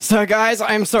So guys,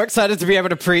 I'm so excited to be able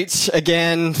to preach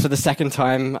again for the second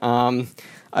time. I'm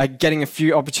getting a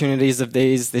few opportunities of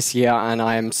these this year, and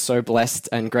I am so blessed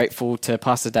and grateful to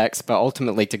Pastor Dex, but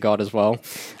ultimately to God as well,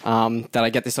 that I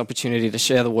get this opportunity to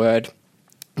share the word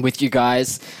with you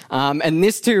guys. And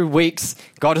this 2 weeks,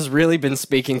 God has really been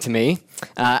speaking to me,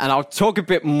 and I'll talk a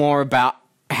bit more about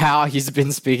how he's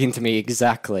been speaking to me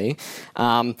exactly.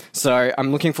 So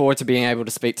I'm looking forward to being able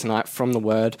to speak tonight from the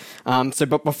word.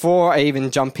 But before I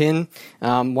even jump in,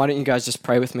 why don't you guys just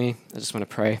pray with me? I just want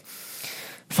to pray.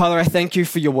 Father, I thank you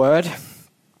for your word.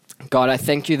 God, I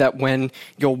thank you that when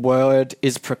your word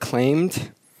is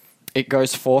proclaimed, it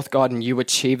goes forth, God, and you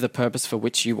achieve the purpose for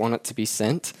which you want it to be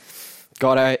sent.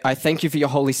 God, I thank you for your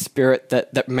Holy Spirit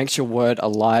that makes your word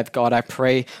alive. God, I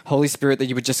pray, Holy Spirit, that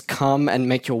you would just come and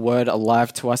make your word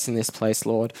alive to us in this place,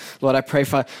 Lord. Lord, I pray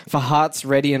for hearts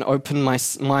ready and open,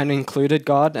 mine included,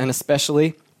 God, and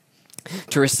especially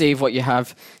to receive what you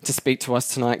have to speak to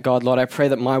us tonight, God. Lord, I pray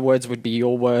that my words would be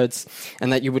your words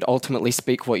and that you would ultimately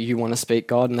speak what you want to speak,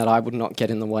 God, and that I would not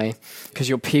get in the way, because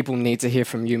your people need to hear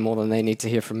from you more than they need to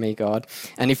hear from me, God.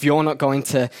 And if you're not going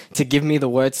to give me the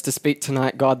words to speak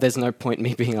tonight, God, there's no point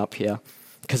me being up here,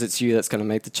 because it's you that's going to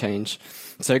make the change.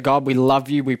 So, God, we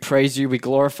love you, we praise you, we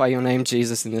glorify your name,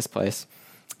 Jesus, in this place.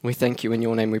 We thank you, in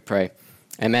your name we pray.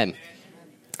 Amen.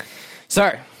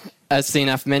 So, as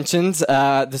CNF mentioned,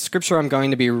 the scripture I'm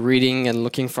going to be reading and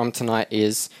looking from tonight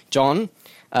is John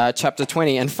chapter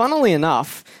 20. And funnily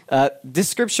enough, this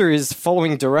scripture is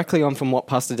following directly on from what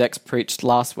Pastor Dex preached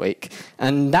last week.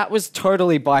 And that was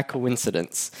totally by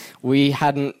coincidence. I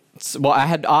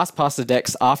had asked Pastor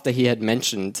Dex after he had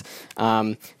mentioned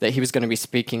that he was going to be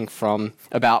speaking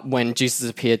about when Jesus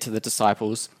appeared to the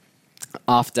disciples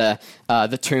after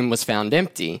the tomb was found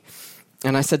empty.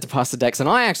 And I said to Pastor Dex, and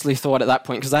I actually thought at that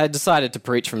point, because I had decided to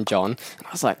preach from John, and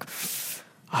I was like,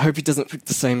 I hope he doesn't pick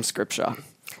the same scripture.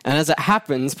 And as it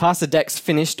happens, Pastor Dex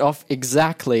finished off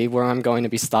exactly where I'm going to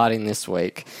be starting this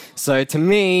week. So to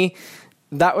me,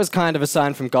 that was kind of a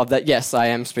sign from God that, yes, I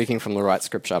am speaking from the right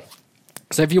scripture.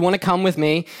 So if you want to come with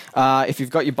me, if you've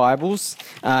got your Bibles,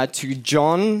 to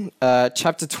John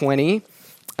chapter 20,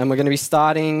 and we're going to be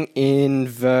starting in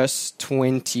verse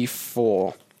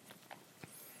 24.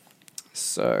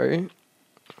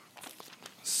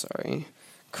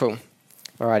 Cool.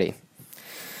 Alrighty.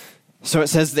 So it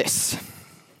says this.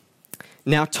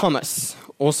 Now Thomas,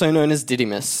 also known as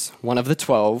Didymus, one of the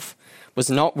 12, was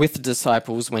not with the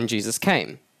disciples when Jesus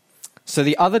came. So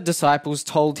the other disciples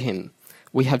told him,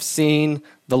 "We have seen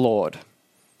the Lord."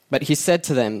 But he said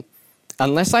to them,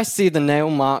 "Unless I see the nail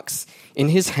marks in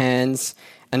his hands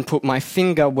and put my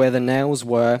finger where the nails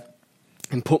were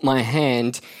and put my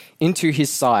hand into his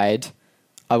side,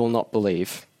 I will not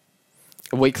believe."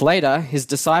 A week later, his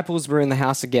disciples were in the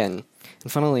house again.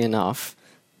 And funnily enough,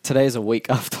 today is a week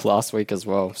after last week as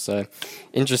well, so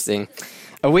interesting.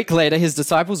 A week later, his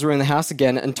disciples were in the house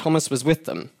again, and Thomas was with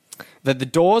them. That the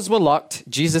doors were locked,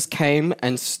 Jesus came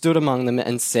and stood among them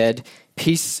and said,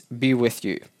 "Peace be with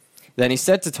you." Then he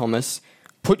said to Thomas,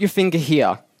 "Put your finger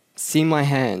here, see my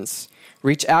hands.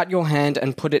 Reach out your hand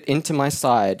and put it into my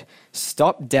side.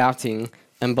 Stop doubting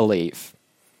and believe."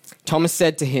 Thomas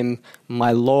said to him,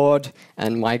 "My Lord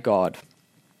and my God."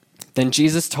 Then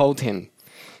Jesus told him,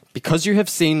 "Because you have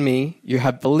seen me, you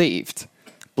have believed.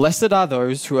 Blessed are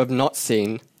those who have not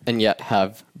seen and yet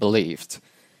have believed."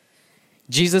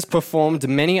 Jesus performed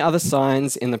many other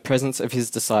signs in the presence of his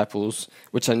disciples,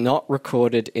 which are not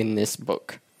recorded in this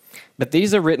book. But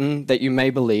these are written that you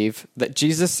may believe that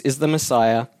Jesus is the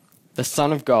Messiah, the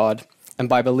Son of God, and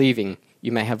by believing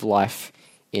you may have life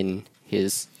in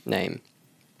his name.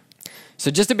 So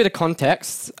just a bit of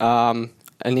context.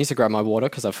 I need to grab my water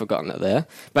because I've forgotten it there.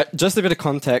 But just a bit of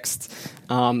context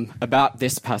about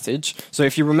this passage. So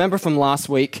if you remember from last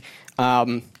week,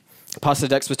 Pastor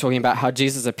Dex was talking about how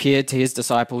Jesus appeared to his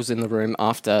disciples in the room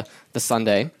after the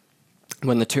Sunday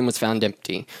when the tomb was found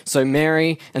empty. So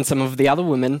Mary and some of the other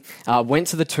women went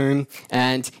to the tomb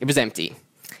and it was empty.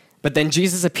 But then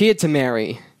Jesus appeared to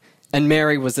Mary and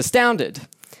Mary was astounded.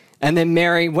 And then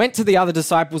Mary went to the other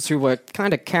disciples who were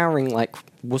kind of cowering like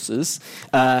wusses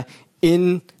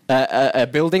in a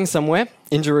building somewhere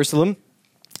in Jerusalem.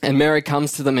 And Mary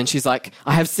comes to them and she's like,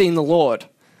 "I have seen the Lord."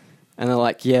 And they're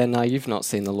like, "Yeah, no, you've not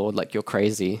seen the Lord, like you're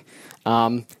crazy."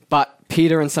 But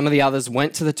Peter and some of the others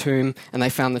went to the tomb and they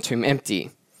found the tomb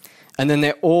empty. And then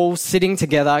they're all sitting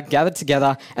together, gathered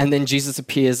together, and then Jesus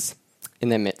appears in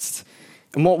their midst.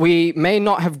 And what we may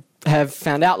not have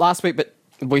found out last week, but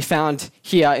we found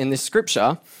here in this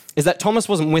scripture, is that Thomas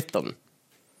wasn't with them.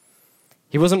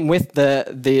 He wasn't with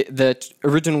the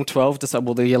original 12 disciples,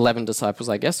 well, the 11 disciples,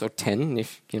 I guess, or 10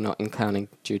 if you're not counting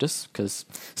Judas, because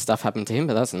stuff happened to him,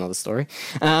 but that's another story.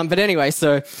 But anyway,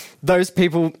 so those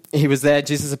people, he was there,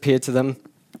 Jesus appeared to them.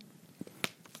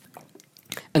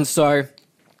 And so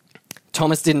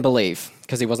Thomas didn't believe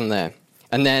because he wasn't there.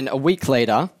 And then a week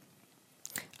later,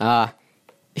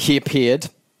 he appeared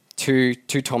to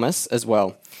Thomas as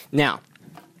well. Now,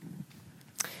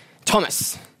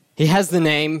 Thomas, he has the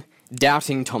name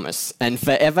Doubting Thomas, and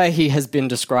forever he has been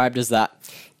described as that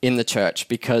in the church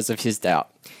because of his doubt.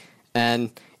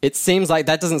 And it seems like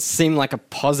that doesn't seem like a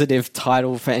positive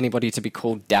title for anybody to be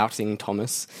called Doubting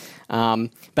Thomas,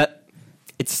 but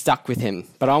it's stuck with him.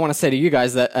 But I want to say to you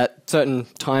guys that at certain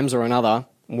times or another,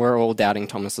 we're all doubting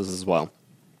Thomases as well.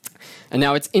 And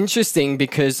now it's interesting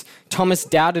because Thomas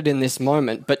doubted in this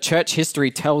moment, but church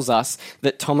history tells us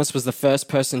that Thomas was the first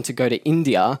person to go to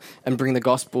India and bring the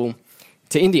gospel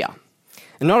to India.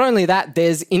 And not only that,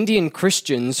 there's Indian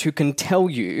Christians who can tell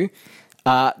you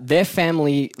their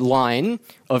family line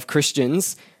of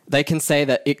Christians, they can say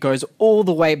that it goes all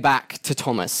the way back to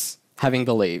Thomas having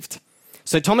believed.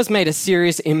 So Thomas made a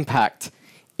serious impact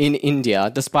in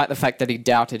India, despite the fact that he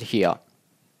doubted here.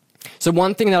 So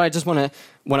one thing that I just want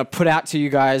to put out to you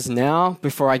guys now,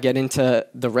 before I get into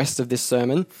the rest of this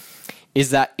sermon,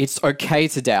 is that it's okay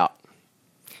to doubt.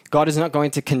 God is not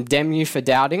going to condemn you for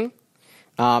doubting.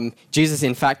 Jesus,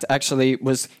 in fact, actually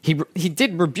he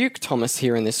did rebuke Thomas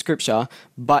here in this scripture,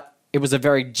 but it was a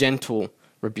very gentle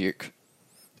rebuke.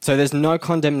 So there's no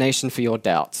condemnation for your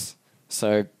doubts.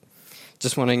 So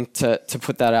just wanting to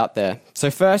put that out there.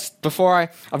 So first,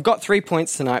 I've got 3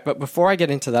 points tonight, but before I get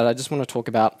into that, I just want to talk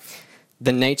about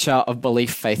the nature of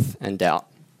belief, faith, and doubt.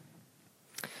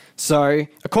 So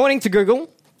according to Google,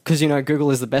 because Google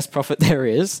is the best prophet there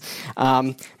is,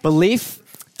 belief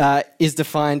is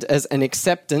defined as an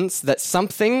acceptance that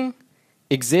something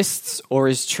exists or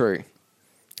is true,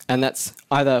 and that's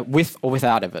either with or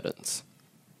without evidence.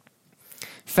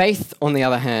 Faith, on the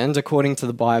other hand, according to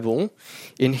the Bible,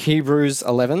 in Hebrews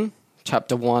 11,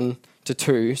 chapter 1 to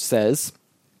 2, says,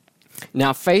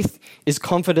 "Now faith is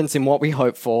confidence in what we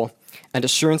hope for and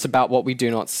assurance about what we do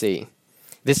not see.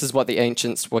 This is what the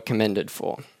ancients were commended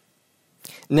for."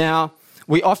 Now,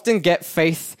 we often get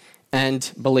faith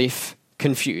and belief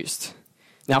confused.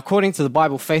 Now, according to the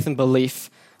Bible, faith and belief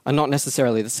are not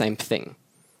necessarily the same thing.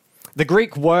 The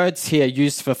Greek words here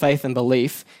used for faith and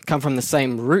belief come from the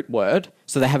same root word,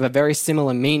 so they have a very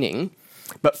similar meaning,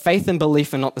 but faith and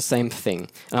belief are not the same thing,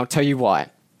 and I'll tell you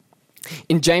why.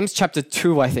 In James chapter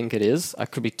 2, I think it is, I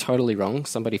could be totally wrong,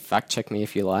 somebody fact check me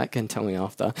if you like and tell me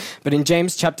after, but in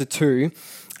James chapter 2,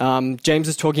 James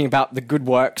is talking about the good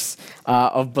works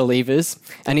of believers,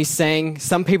 and he's saying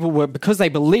some people were, because they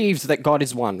believed that God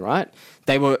is one, right?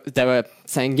 They were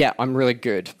saying, yeah, I'm really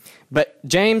good. But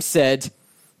James said,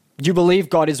 you believe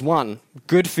God is one.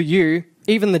 Good for you.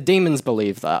 Even the demons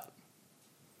believe that.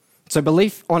 So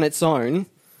belief on its own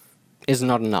is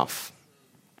not enough.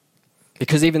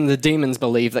 Because even the demons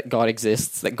believe that God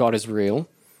exists, that God is real.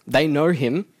 They know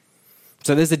him.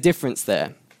 So there's a difference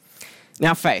there.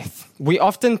 Now, faith. We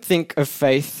often think of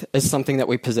faith as something that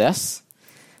we possess.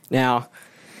 Now,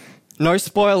 no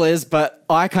spoilers, but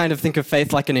I kind of think of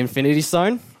faith like an infinity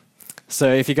stone.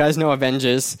 So if you guys know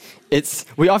Avengers,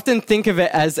 we often think of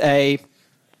it as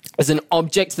an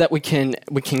object that we can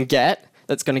get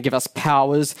that's going to give us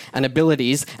powers and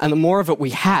abilities, and the more of it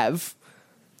we have,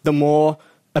 the more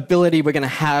ability we're going to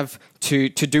have to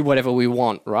do whatever we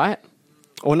want, right?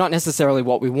 Or not necessarily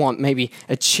what we want, maybe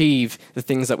achieve the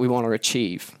things that we want to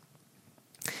achieve.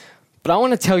 But I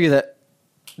want to tell you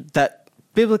that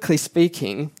biblically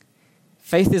speaking,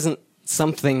 faith isn't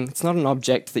something, it's not an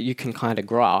object that you can kind of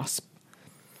grasp.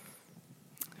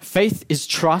 Faith is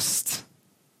trust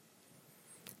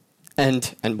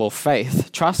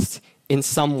trust in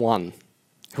someone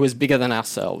who is bigger than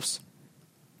ourselves.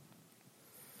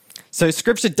 So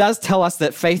Scripture does tell us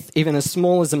that faith, even as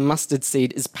small as a mustard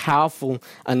seed, is powerful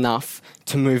enough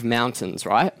to move mountains,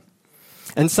 right?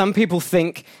 And some people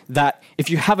think that if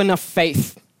you have enough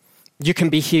faith, you can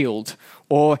be healed.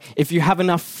 Or if you have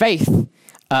enough faith,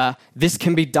 this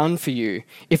can be done for you.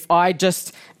 If I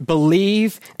just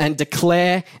believe and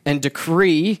declare and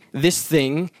decree this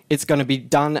thing, it's going to be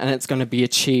done and it's going to be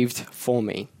achieved for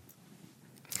me.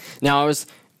 Now, I was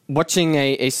watching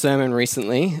a sermon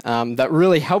recently that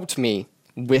really helped me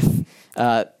with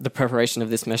the preparation of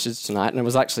this message tonight, and it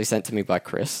was actually sent to me by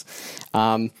Chris,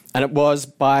 and it was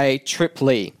by Trip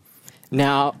Lee.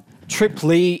 Now, Trip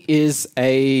Lee is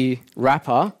a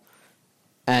rapper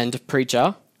and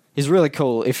preacher. He's really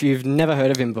cool. If you've never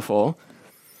heard of him before,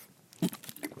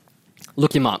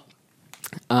 look him up.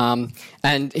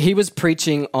 And he was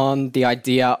preaching on the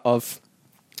idea of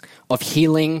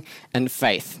healing and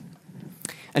faith.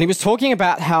 And he was talking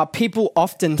about how people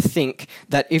often think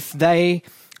that if they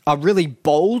are really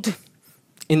bold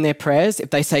in their prayers, if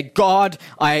they say, God,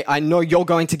 I know you're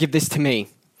going to give this to me.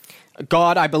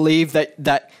 God, I believe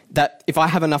that if I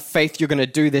have enough faith, you're going to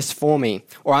do this for me.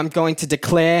 Or I'm going to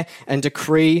declare and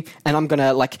decree, and I'm going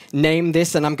to name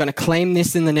this, and I'm going to claim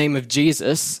this in the name of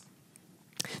Jesus,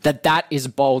 that is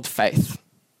bold faith.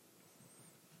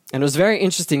 And it was very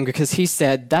interesting because he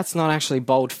said, that's not actually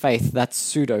bold faith, that's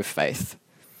pseudo faith.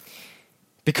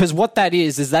 Because what that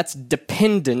is that's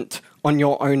dependent on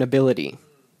your own ability.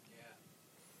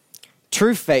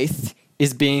 True faith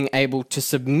is being able to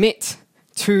submit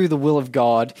to the will of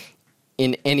God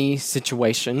in any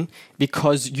situation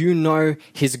because you know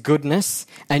his goodness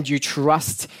and you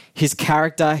trust his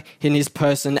character in his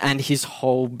person and his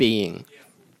whole being.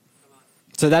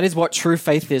 So that is what true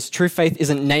faith is. True faith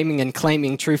isn't naming and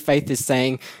claiming. True faith is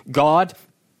saying, God,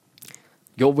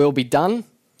 your will be done,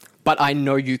 but I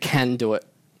know you can do it.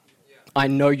 I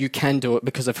know you can do it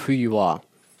because of who you are.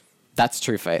 That's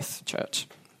true faith, church.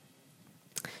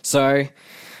 So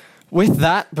with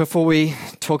that, before we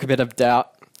talk a bit of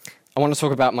doubt, I want to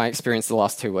talk about my experience the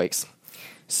last 2 weeks.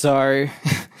 So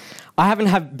I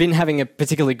haven't been having a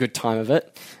particularly good time of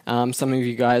it. Some of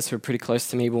you guys who are pretty close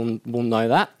to me will know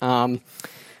that.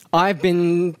 I've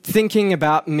been thinking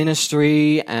about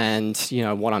ministry and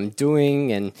what I'm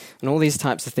doing and all these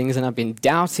types of things, and I've been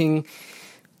doubting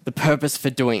the purpose for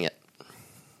doing it.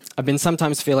 I've been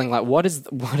sometimes feeling like, what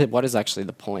is actually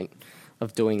the point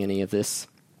of doing any of this?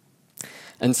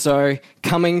 And so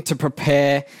coming to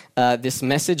prepare this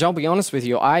message, I'll be honest with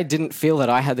you, I didn't feel that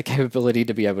I had the capability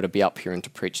to be able to be up here and to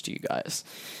preach to you guys.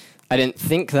 I didn't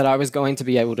think that I was going to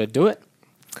be able to do it.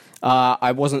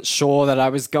 I wasn't sure that I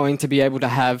was going to be able to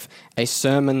have a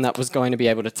sermon that was going to be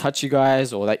able to touch you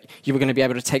guys, or that you were going to be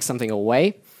able to take something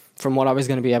away from what I was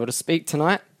going to be able to speak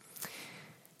tonight.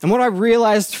 And what I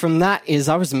realized from that is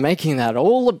I was making that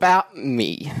all about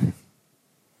me.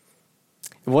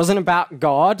 It wasn't about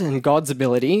God and God's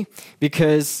ability,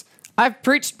 because I've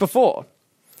preached before.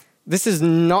 This is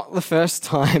not the first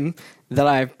time that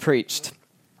I've preached.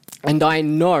 And I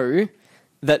know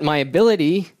that my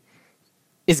ability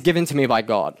is given to me by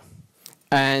God.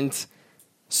 And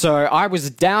so I was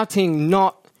doubting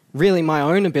not really my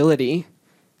own ability.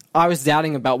 I was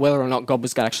doubting about whether or not God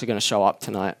was actually going to show up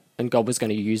tonight and God was going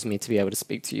to use me to be able to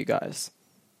speak to you guys.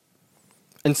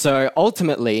 And so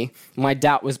ultimately, my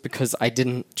doubt was because I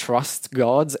didn't trust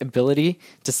God's ability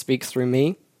to speak through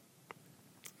me.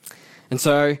 And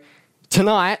so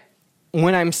tonight,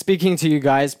 when I'm speaking to you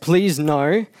guys, please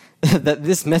know that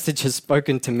this message has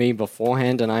spoken to me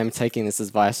beforehand, and I am taking this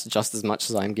advice just as much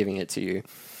as I'm giving it to you.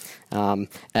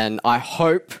 And I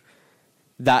hope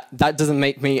that doesn't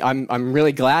make me, I'm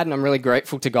really glad and I'm really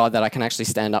grateful to God that I can actually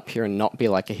stand up here and not be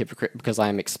like a hypocrite, because I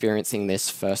am experiencing this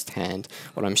firsthand,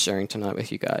 what I'm sharing tonight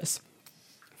with you guys.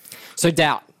 So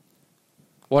doubt.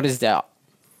 What is doubt?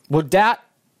 Well, doubt,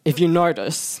 if you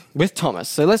notice, with Thomas,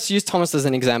 so let's use Thomas as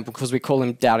an example because we call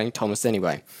him Doubting Thomas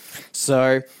anyway.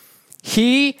 So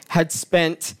he had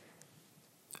spent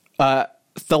the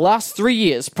last 3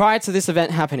 years, prior to this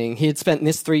event happening, he had spent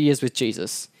this 3 years with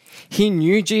Jesus. He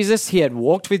knew Jesus, he had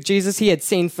walked with Jesus, he had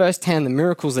seen firsthand the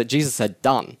miracles that Jesus had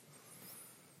done.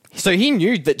 So he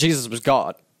knew that Jesus was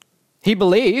God. He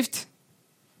believed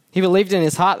in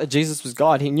his heart that Jesus was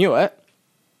God, he knew it,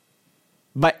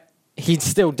 but he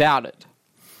still doubted.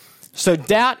 So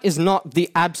doubt is not the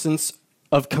absence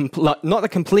of not the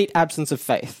complete absence of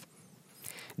faith.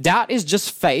 Doubt is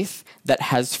just faith that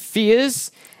has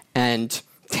fears and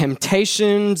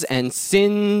temptations and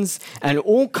sins and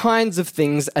all kinds of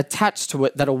things attached to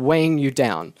it that are weighing you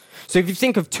down. So if you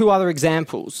think of two other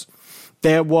examples,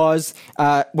 there was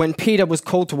when Peter was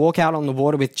called to walk out on the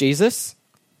water with Jesus,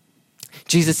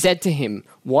 Jesus said to him,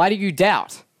 "Why do you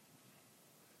doubt?"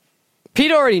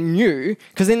 Peter already knew,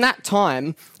 because in that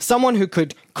time, someone who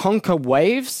could conquer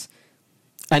waves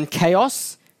and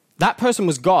chaos, that person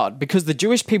was God, because the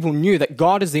Jewish people knew that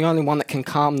God is the only one that can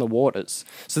calm the waters.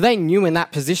 So they knew in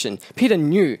that position. Peter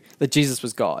knew that Jesus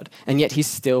was God, and yet he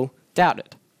still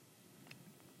doubted.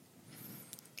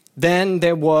 Then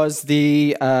there was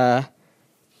I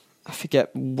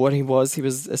forget what he was. He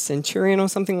was a centurion or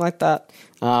something like that.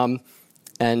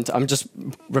 And I'm just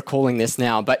recalling this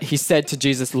now, but he said to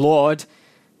Jesus, "Lord,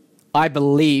 I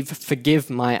believe,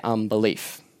 forgive my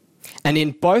unbelief." And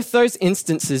in both those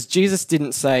instances, Jesus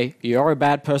didn't say, "You're a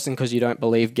bad person because you don't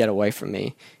believe, get away from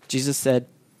me." Jesus said,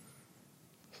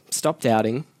 "Stop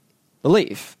doubting,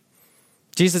 believe."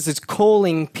 Jesus is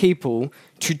calling people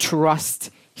to trust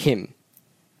him.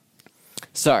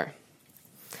 So,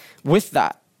 with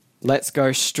that, let's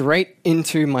go straight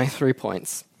into my 3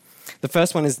 points. The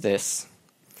first one is this: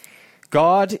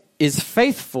 God is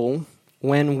faithful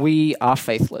when we are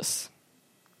faithless.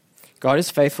 God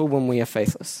is faithful when we are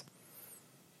faithless.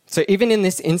 So even in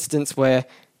this instance where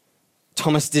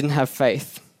Thomas didn't have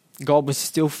faith, God was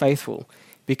still faithful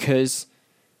because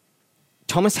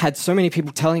Thomas had so many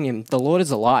people telling him, the Lord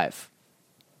is alive.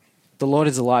 The Lord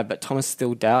is alive, but Thomas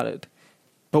still doubted.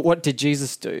 But what did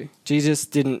Jesus do? Jesus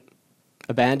didn't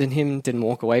abandon him, didn't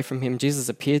walk away from him. Jesus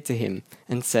appeared to him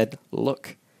and said,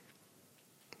 look,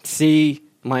 see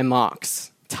my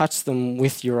marks, touch them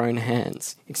with your own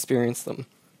hands, experience them.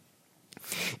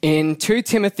 In 2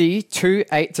 Timothy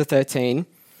 2:8-13,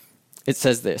 it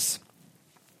says this: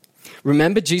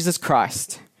 remember Jesus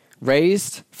Christ,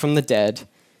 raised from the dead,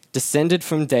 descended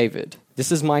from David.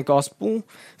 This is my gospel,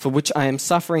 for which I am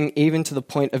suffering even to the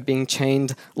point of being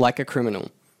chained like a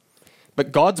criminal.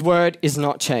 But God's word is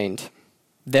not chained.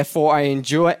 Therefore I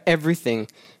endure everything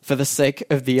for the sake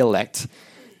of the elect,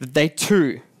 that they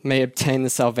too may obtain the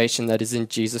salvation that is in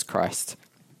Jesus Christ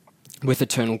with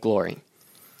eternal glory.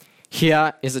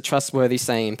 Here is a trustworthy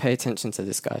saying. Pay attention to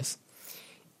this, guys.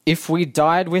 If we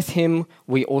died with him,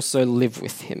 we also live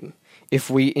with him. If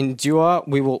we endure,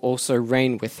 we will also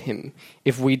reign with him.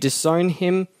 If we disown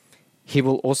him, he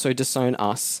will also disown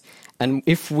us. And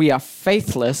if we are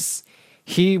faithless,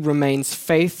 he remains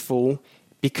faithful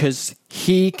because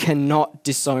he cannot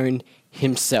disown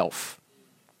himself.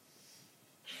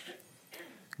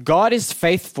 God is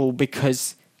faithful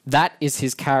because that is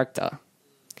his character.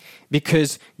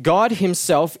 Because God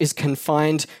himself is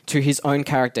confined to his own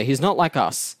character. He's not like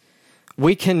us.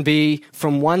 We can be,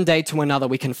 from one day to another,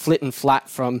 we can flit and flat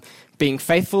from being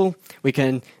faithful, we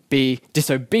can be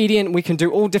disobedient, we can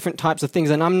do all different types of things.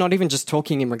 And I'm not even just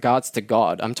talking in regards to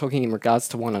God, I'm talking in regards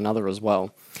to one another as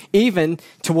well. Even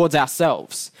towards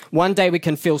ourselves. One day we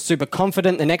can feel super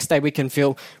confident, the next day we can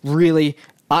feel really,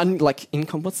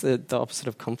 what's the opposite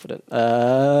of confident?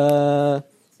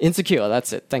 Insecure,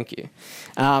 that's it, thank you.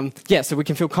 So we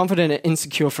can feel confident and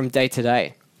insecure from day to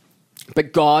day.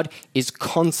 But God is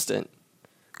constant.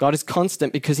 God is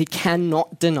constant because he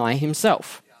cannot deny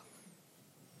himself.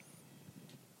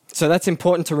 So that's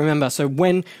important to remember. So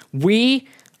when we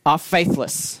are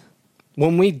faithless,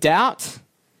 when we doubt,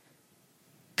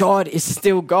 God is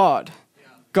still God.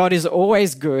 God is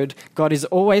always good. God is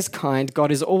always kind.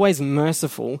 God is always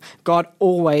merciful. God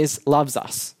always loves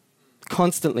us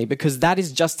constantly because that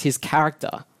is just his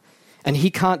character. And he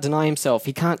can't deny himself.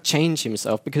 He can't change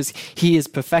himself because he is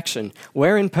perfection.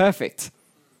 We're imperfect,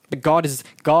 but God is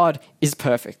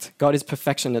perfect. God is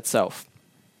perfection itself.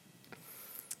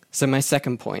 So my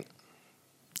second point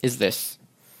is this.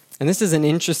 And this is an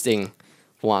interesting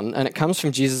one, and it comes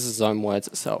from Jesus' own words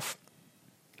itself.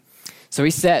 So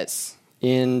he says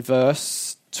in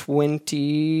verse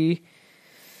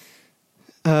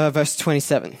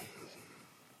 27.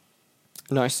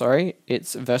 No, sorry,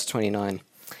 it's verse 29.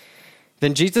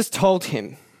 Then Jesus told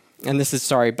him, and this is,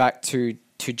 back to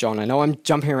John. I know I'm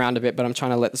jumping around a bit, but I'm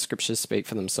trying to let the scriptures speak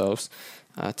for themselves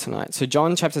tonight. So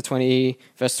John chapter 20,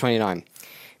 verse 29.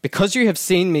 Because you have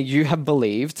seen me, you have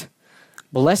believed.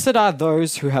 Blessed are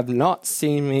those who have not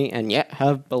seen me and yet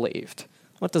have believed.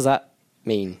 What does that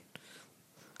mean?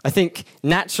 I think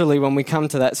naturally when we come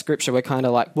to that scripture, we're kind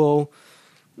of like, well,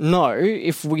 no,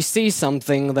 if we see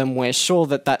something, then we're sure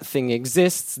that that thing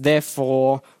exists,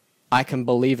 therefore I can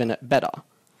believe in it better.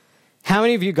 How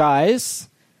many of you guys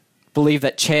believe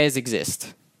that chairs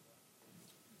exist?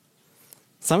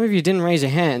 Some of you didn't raise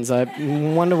your hands. I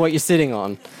wonder what you're sitting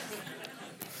on.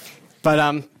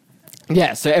 But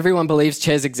so everyone believes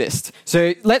chairs exist.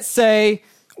 So let's say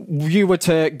you were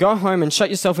to go home and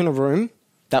shut yourself in a room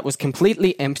that was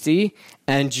completely empty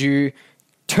and you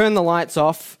turn the lights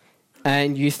off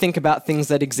and you think about things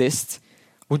that exist.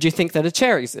 Would you think that a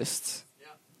chair exists? Yeah.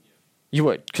 You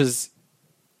would, because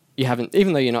you haven't,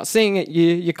 even though you're not seeing it,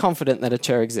 you're confident that a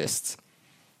chair exists.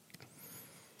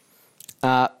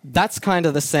 That's kind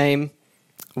of the same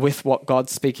with what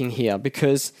God's speaking here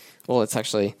because, I'll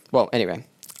explain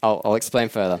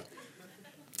further.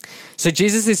 So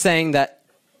Jesus is saying that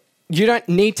you don't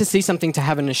need to see something to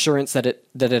have an assurance that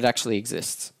it actually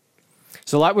exists.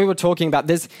 So like we were talking about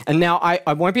this, and now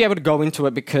I won't be able to go into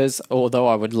it because, although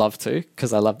I would love to,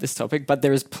 because I love this topic, but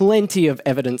there is plenty of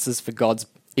evidences for God's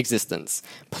existence.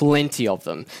 Plenty of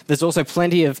them. There's also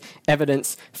plenty of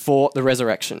evidence for the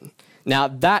resurrection. Now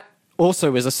that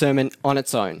also is a sermon on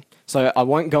its own. So I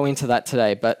won't go into that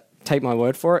today, but take my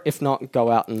word for it. If not,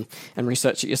 go out and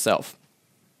research it yourself.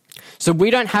 So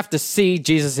we don't have to see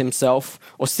Jesus himself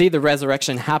or see the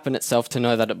resurrection happen itself to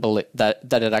know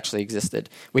that it actually existed.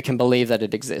 We can believe that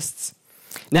it exists.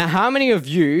 Now, how many of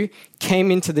you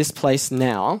came into this place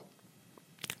now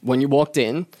when you walked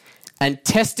in and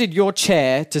tested your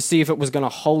chair to see if it was going to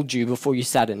hold you before you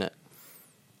sat in it?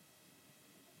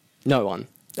 No one.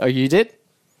 Oh, you did?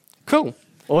 Cool.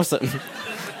 Awesome.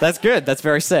 That's good. That's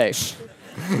very safe.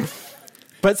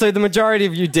 But so the majority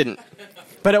of you didn't.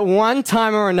 But at one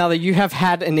time or another, you have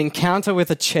had an encounter with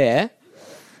a chair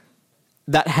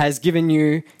that has given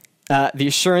you the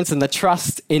assurance and the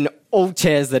trust in all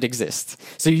chairs that exist.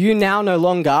 So you now no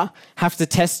longer have to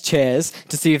test chairs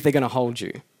to see if they're going to hold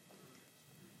you.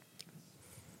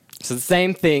 So the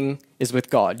same thing is with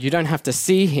God. You don't have to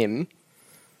see him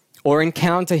or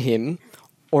encounter him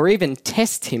or even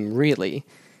test him, really,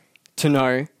 to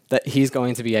know that he's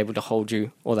going to be able to hold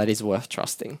you or that he's worth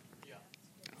trusting.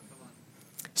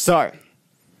 So,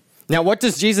 now what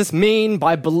does Jesus mean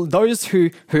by those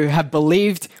who have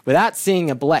believed without seeing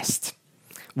are blessed?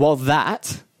 Well,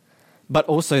 that, but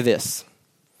also this.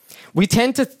 We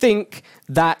tend to think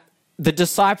that the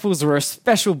disciples were a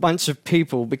special bunch of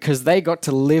people because they got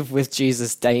to live with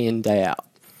Jesus day in, day out.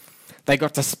 They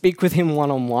got to speak with him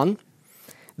one-on-one.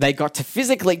 They got to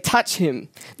physically touch him.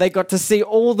 They got to see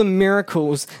all the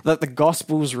miracles that the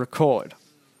Gospels record.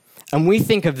 And we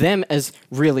think of them as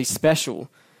really special.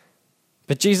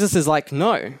 But Jesus is like,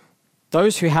 no,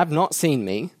 those who have not seen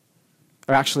me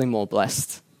are actually more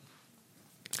blessed.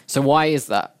 So why is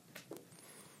that?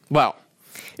 Well,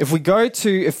 if we go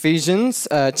to Ephesians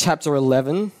chapter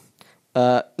 1,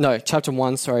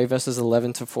 verses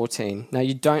 11 to 14. Now,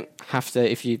 you don't have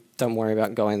to, if you don't worry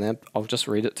about going there, I'll just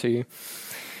read it to you.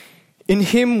 In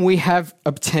him we have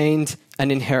obtained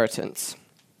an inheritance,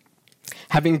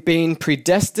 having been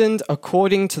predestined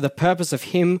according to the purpose of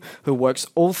him who works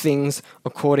all things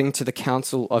according to the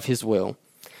counsel of his will,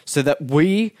 so that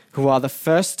we who are the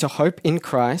first to hope in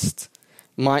Christ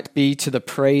might be to the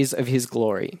praise of his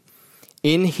glory.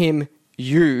 In him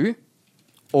you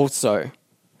also,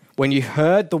 when you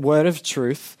heard the word of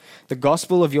truth, the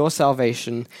gospel of your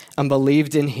salvation, and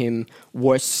believed in him,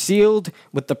 were sealed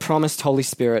with the promised Holy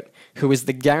Spirit, who is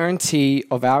the guarantee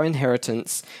of our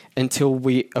inheritance until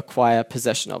we acquire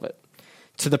possession of it,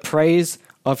 to the praise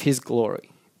of his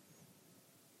glory.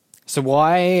 So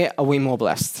why are we more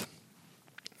blessed?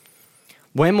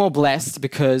 We're more blessed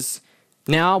because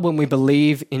now when we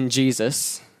believe in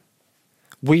Jesus,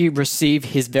 we receive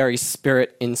his very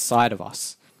Spirit inside of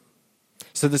us.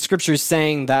 So the scripture is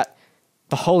saying that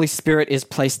the Holy Spirit is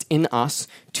placed in us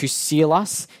to seal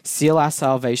our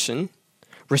salvation,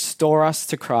 restore us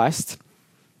to Christ,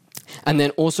 and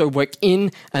then also work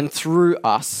in and through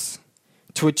us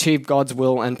to achieve God's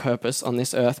will and purpose on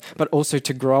this earth, but also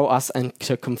to grow us and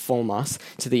to conform us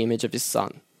to the image of his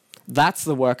Son. That's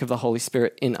the work of the Holy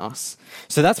Spirit in us.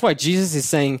 So that's why Jesus is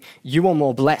saying you are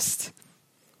more blessed.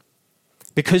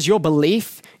 Because your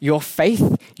belief, your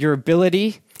faith, your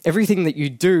ability, everything that you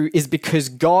do is because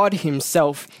God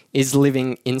himself is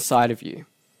living inside of you.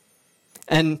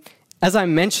 And as I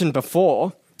mentioned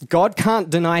before, God can't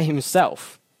deny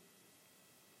himself.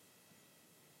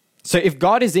 So if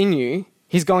God is in you,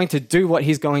 he's going to do what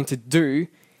he's going to do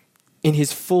in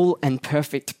his full and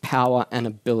perfect power and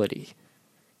ability.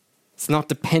 It's not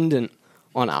dependent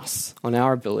on us, on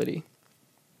our ability.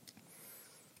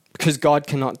 Because God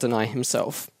cannot deny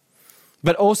himself.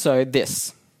 But also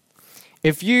this.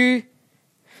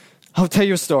 I'll tell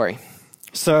you a story.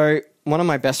 So one of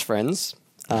my best friends,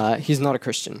 he's not a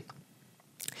Christian.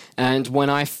 And when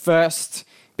I first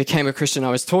became a Christian, I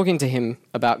was talking to him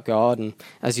about God, and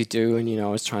as you do, and I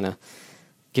was trying to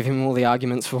give him all the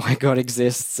arguments for why God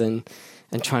exists and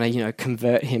trying to,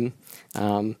 convert him.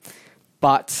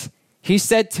 But he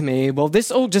said to me, well, this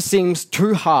all just seems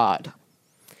too hard.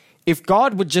 If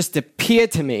God would just appear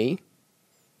to me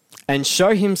and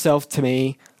show himself to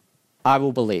me, I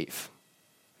will believe.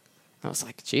 I was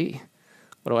like, gee,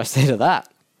 what do I say to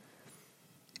that?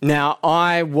 Now,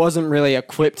 I wasn't really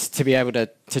equipped to be able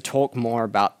to talk more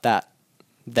about that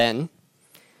then.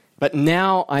 But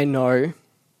now I know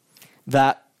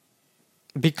that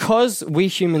because we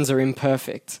humans are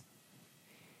imperfect,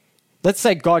 let's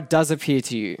say God does appear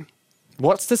to you.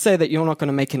 What's to say that you're not going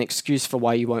to make an excuse for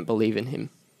why you won't believe in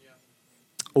him?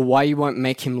 Or why you won't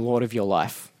make him Lord of your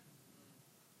life?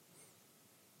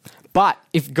 But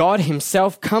if God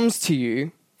himself comes to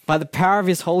you by the power of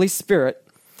his Holy Spirit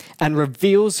and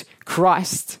reveals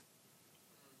Christ,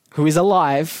 who is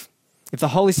alive, if the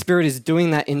Holy Spirit is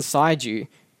doing that inside you,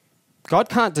 God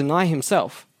can't deny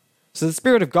himself. So the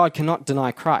Spirit of God cannot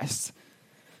deny Christ.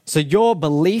 So your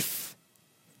belief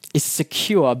is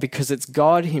secure because it's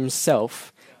God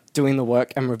himself doing the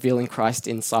work and revealing Christ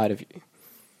inside of you.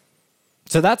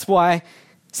 So that's why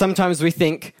sometimes we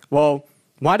think, well,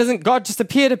 why doesn't God just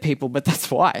appear to people? But that's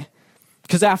why.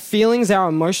 Because our feelings, our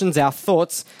emotions, our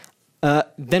thoughts,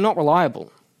 they're not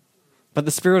reliable. But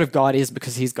the Spirit of God is,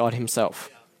 because he's God himself.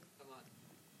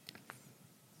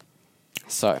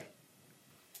 So,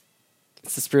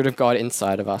 it's the Spirit of God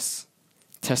inside of us,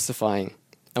 testifying,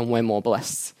 and we're more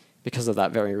blessed because of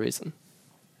that very reason.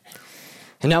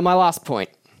 And now my last point.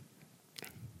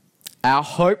 Our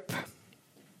hope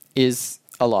is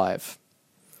alive.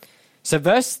 So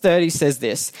verse 30 says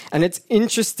this, and it's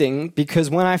interesting because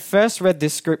when I first read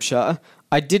this scripture,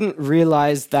 I didn't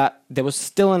realize that there was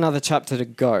still another chapter to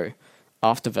go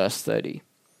after verse 30.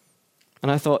 And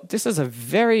I thought, this is a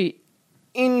very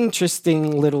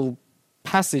interesting little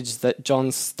passage that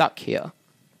John stuck here.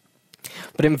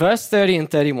 But in verse 30 and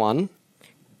 31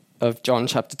 of John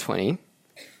chapter 20,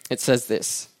 it says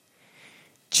this: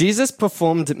 Jesus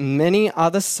performed many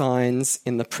other signs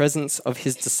in the presence of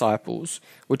his disciples,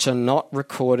 which are not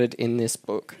recorded in this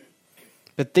book.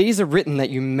 But these are written that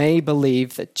you may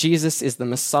believe that Jesus is the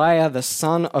Messiah, the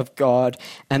Son of God,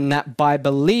 and that by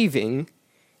believing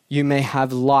you may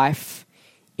have life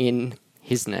in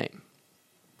his name.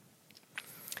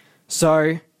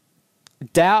 So,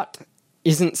 doubt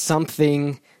isn't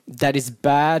something that is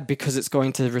bad because it's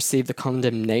going to receive the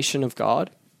condemnation of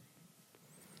God.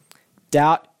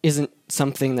 Doubt isn't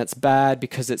something that's bad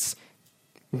because it's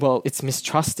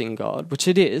mistrusting God, which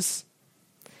it is.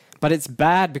 But it's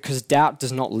bad because doubt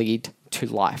does not lead to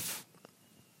life.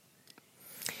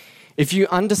 If you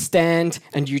understand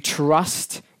and you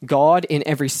trust God in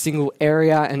every single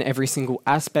area and every single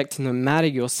aspect, no matter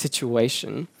your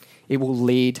situation, it will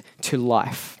lead to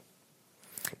life.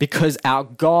 Because our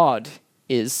God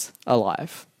is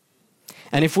alive.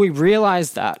 And if we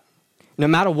realize that, no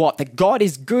matter what, that God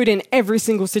is good in every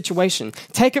single situation.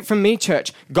 Take it from me,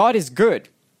 church. God is good.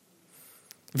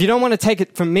 If you don't want to take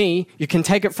it from me, you can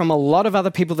take it from a lot of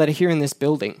other people that are here in this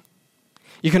building.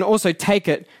 You can also take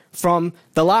it from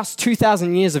the last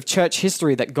 2,000 years of church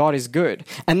history that God is good.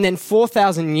 And then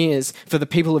 4,000 years for the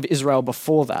people of Israel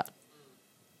before that.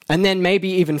 And then maybe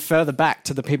even further back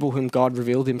to the people whom God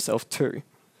revealed himself to.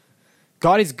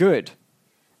 God is good.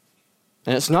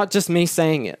 And it's not just me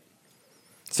saying it.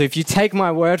 So if you take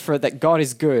my word for it that God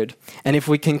is good, and if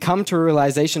we can come to a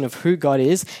realization of who God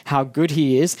is, how good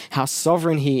he is, how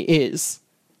sovereign he is,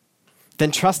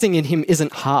 then trusting in him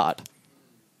isn't hard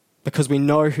because we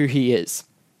know who he is.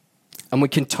 And we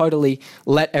can totally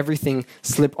let everything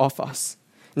slip off us.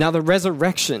 Now, the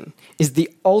resurrection is the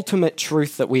ultimate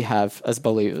truth that we have as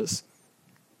believers.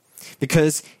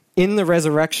 Because in the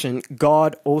resurrection,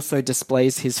 God also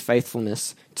displays his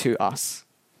faithfulness to us.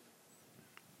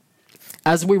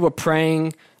 As we were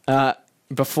praying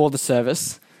before the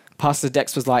service, Pastor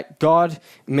Dex was like, God,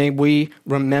 may we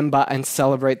remember and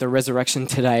celebrate the resurrection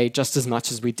today just as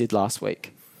much as we did last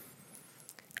week.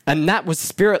 And that was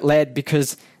Spirit-led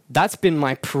because that's been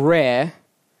my prayer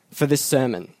for this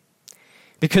sermon.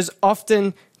 Because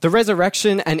often the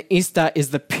resurrection and Easter is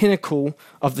the pinnacle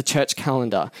of the church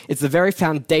calendar. It's the very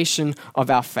foundation of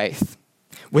our faith.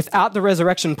 Without the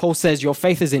resurrection, Paul says, your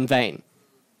faith is in vain.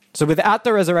 So without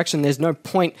the resurrection, there's no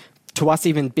point to us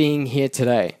even being here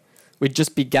today. We'd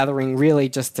just be gathering really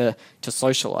just to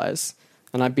socialize.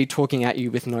 And I'd be talking at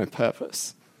you with no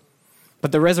purpose.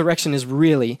 But the resurrection is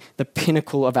really the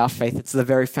pinnacle of our faith. It's the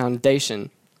very foundation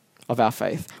of our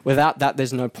faith. Without that,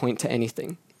 there's no point to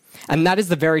anything. And that is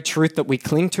the very truth that we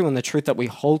cling to and the truth that we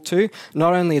hold to.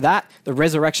 Not only that, the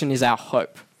resurrection is our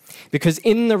hope. Because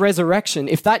in the resurrection,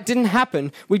 if that didn't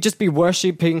happen, we'd just be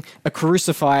worshipping a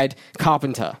crucified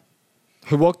carpenter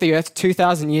who walked the earth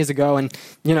 2,000 years ago and,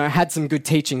 had some good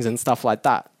teachings and stuff like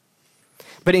that.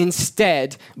 But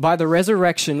instead, by the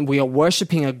resurrection, we are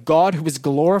worshipping a God who is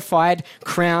glorified,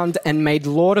 crowned, and made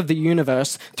Lord of the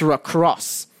universe through a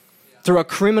cross, through a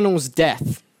criminal's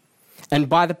death. And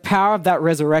by the power of that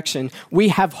resurrection, we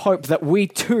have hope that we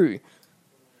too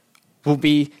will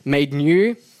be made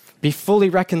new, be fully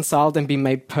reconciled, and be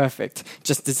made perfect,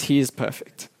 just as he is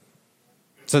perfect.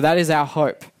 So that is our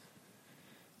hope.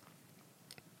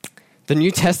 The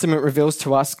New Testament reveals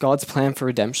to us God's plan for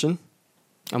redemption,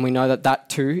 and we know that that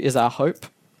too is our hope.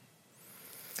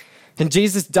 And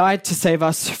Jesus died to save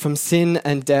us from sin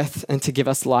and death and to give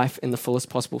us life in the fullest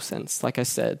possible sense. Like I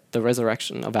said, the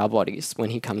resurrection of our bodies when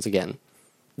he comes again.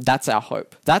 That's our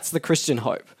hope. That's the Christian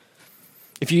hope.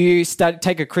 If you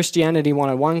take a Christianity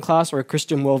 101 class or a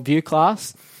Christian worldview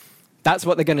class, that's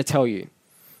what they're going to tell you.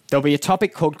 There'll be a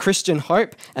topic called Christian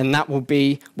hope, and that will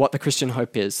be what the Christian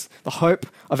hope is. The hope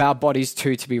of our bodies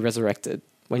too to be resurrected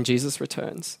when Jesus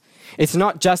returns. It's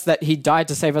not just that he died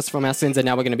to save us from our sins and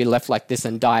now we're going to be left like this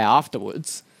and die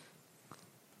afterwards.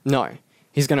 No,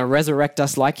 he's going to resurrect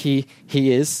us like he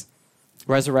is,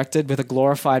 resurrected with a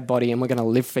glorified body, and we're going to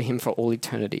live for him for all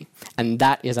eternity. And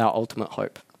that is our ultimate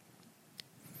hope.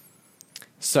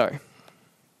 So,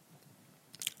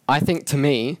 I think to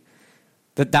me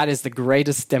that is the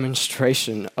greatest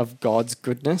demonstration of God's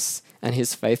goodness and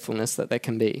his faithfulness that there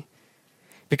can be.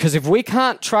 Because if we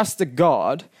can't trust a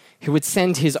God who would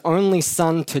send his only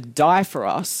son to die for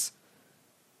us,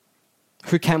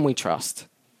 who can we trust?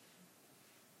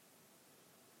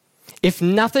 If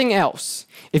nothing else,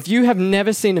 if you have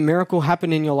never seen a miracle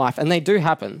happen in your life, and they do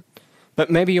happen,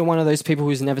 but maybe you're one of those people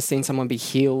who's never seen someone be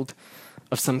healed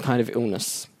of some kind of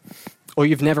illness, or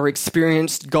you've never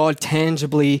experienced God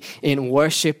tangibly in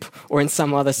worship or in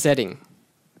some other setting.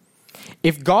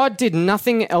 If God did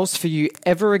nothing else for you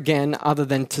ever again other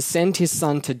than to send his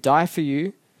son to die for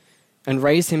you and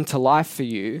raise him to life for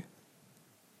you,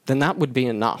 then that would be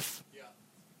enough. Yeah.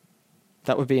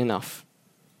 That would be enough.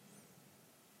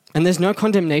 And there's no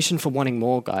condemnation for wanting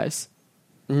more, guys.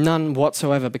 None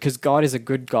whatsoever, because God is a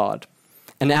good God.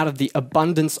 And out of the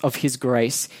abundance of his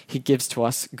grace, he gives to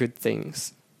us good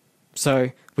things.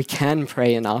 So we can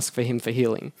pray and ask for him for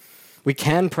healing. We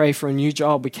can pray for a new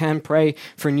job. We can pray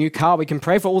for a new car. We can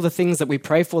pray for all the things that we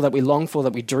pray for, that we long for,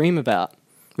 that we dream about.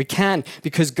 We can,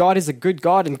 because God is a good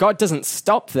God, and God doesn't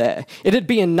stop there. It'd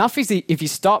be enough if he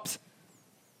stopped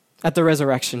at the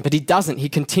resurrection, but he doesn't. He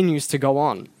continues to go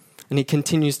on, and he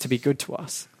continues to be good to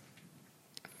us.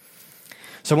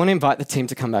 So I want to invite the team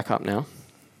to come back up now.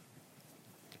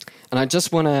 And I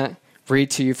just want to read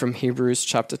to you from Hebrews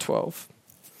chapter 12.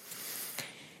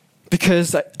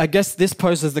 Because I guess this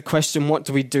poses the question, what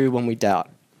do we do when we doubt?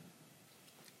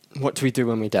 What do we do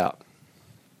when we doubt?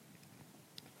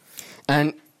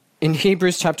 And in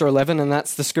Hebrews chapter 11, and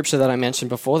that's the scripture that I mentioned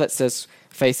before that says,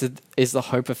 faith is the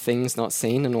hope of things not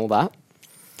seen and all that.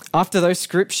 After those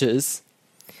scriptures,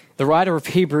 the writer of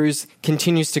Hebrews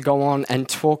continues to go on and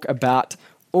talk about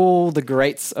all the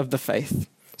greats of the faith.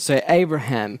 So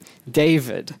Abraham,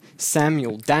 David,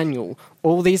 Samuel, Daniel,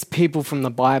 all these people from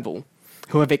the Bible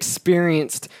who have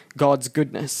experienced God's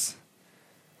goodness.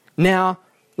 Now,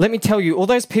 let me tell you, all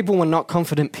those people were not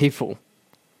confident people.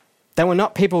 They were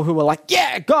not people who were like,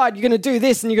 yeah, God, you're going to do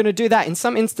this and you're going to do that. In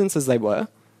some instances they were.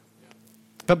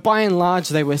 But by and large,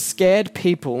 they were scared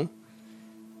people,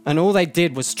 and all they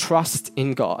did was trust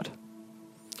in God.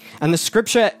 And the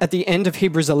scripture at the end of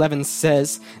Hebrews 11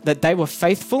 says that they were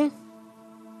faithful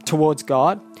towards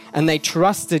God and they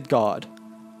trusted God,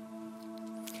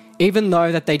 even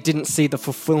though that they didn't see the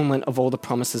fulfillment of all the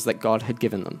promises that God had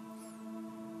given them.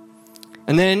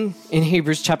 And then in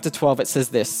Hebrews chapter 12, it says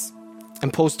this,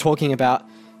 and Paul's talking about,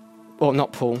 well,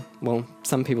 not Paul, well,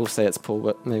 some people say it's Paul,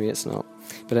 but maybe it's not.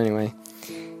 But anyway,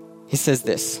 he says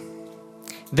this,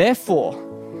 therefore,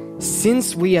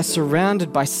 since we are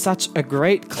surrounded by such a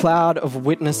great cloud of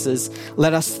witnesses,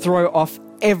 let us throw off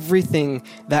everything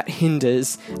that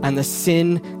hinders and the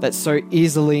sin that so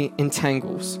easily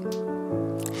entangles.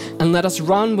 And let us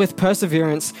run with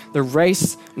perseverance the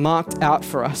race marked out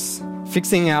for us,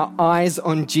 fixing our eyes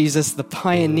on Jesus, the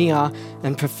pioneer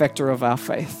and perfecter of our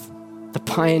faith. The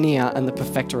pioneer and the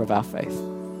perfecter of our faith.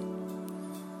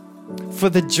 For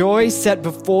the joy set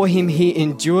before him, he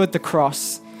endured the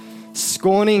cross,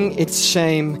 scorning its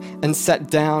shame, and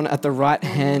sat down at the right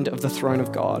hand of the throne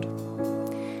of God.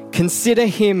 Consider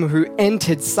him who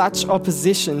entered such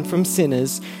opposition from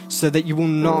sinners, so that you will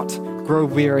not grow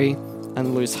weary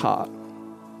and lose heart.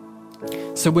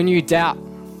 So when you doubt,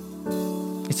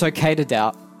 it's okay to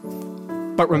doubt,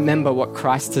 but remember what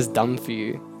Christ has done for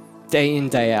you day in,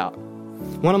 day out.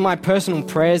 One of my personal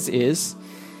prayers is,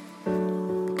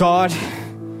 God,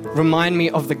 remind me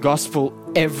of the gospel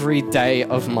every day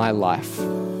of my life.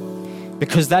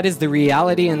 Because that is the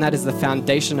reality and that is the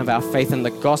foundation of our faith, and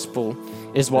the gospel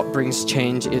is what brings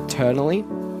change eternally.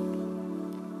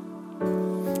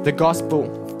 The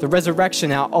gospel, the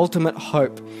resurrection, our ultimate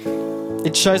hope,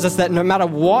 it shows us that no matter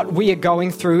what we are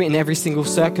going through in every single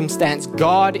circumstance,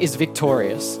 God is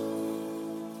victorious.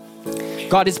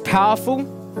 God is powerful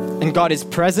and God is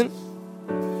present.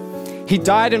 He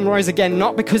died and rose again,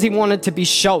 not because he wanted to be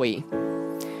showy,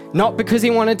 not because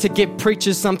he wanted to give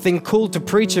preachers something cool to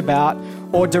preach about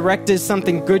or directors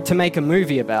something good to make a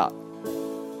movie about.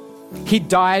 He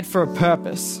died for a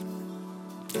purpose.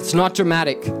 It's not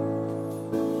dramatic.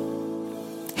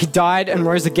 He died and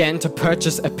rose again to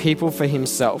purchase a people for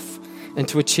himself and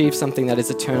to achieve something that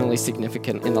is eternally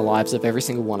significant in the lives of every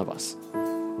single one of us.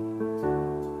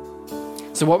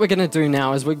 So what we're going to do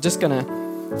now is we're just going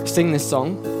to sing this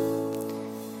song.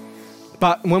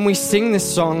 But when we sing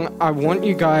this song, I want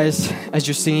you guys, as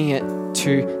you're singing it,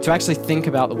 to actually think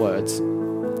about the words.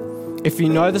 If you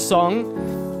know the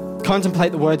song,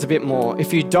 contemplate the words a bit more.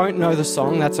 If you don't know the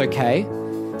song, that's okay.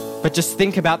 But just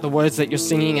think about the words that you're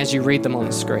singing as you read them on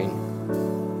the screen.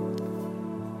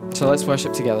 So let's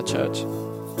worship together, church.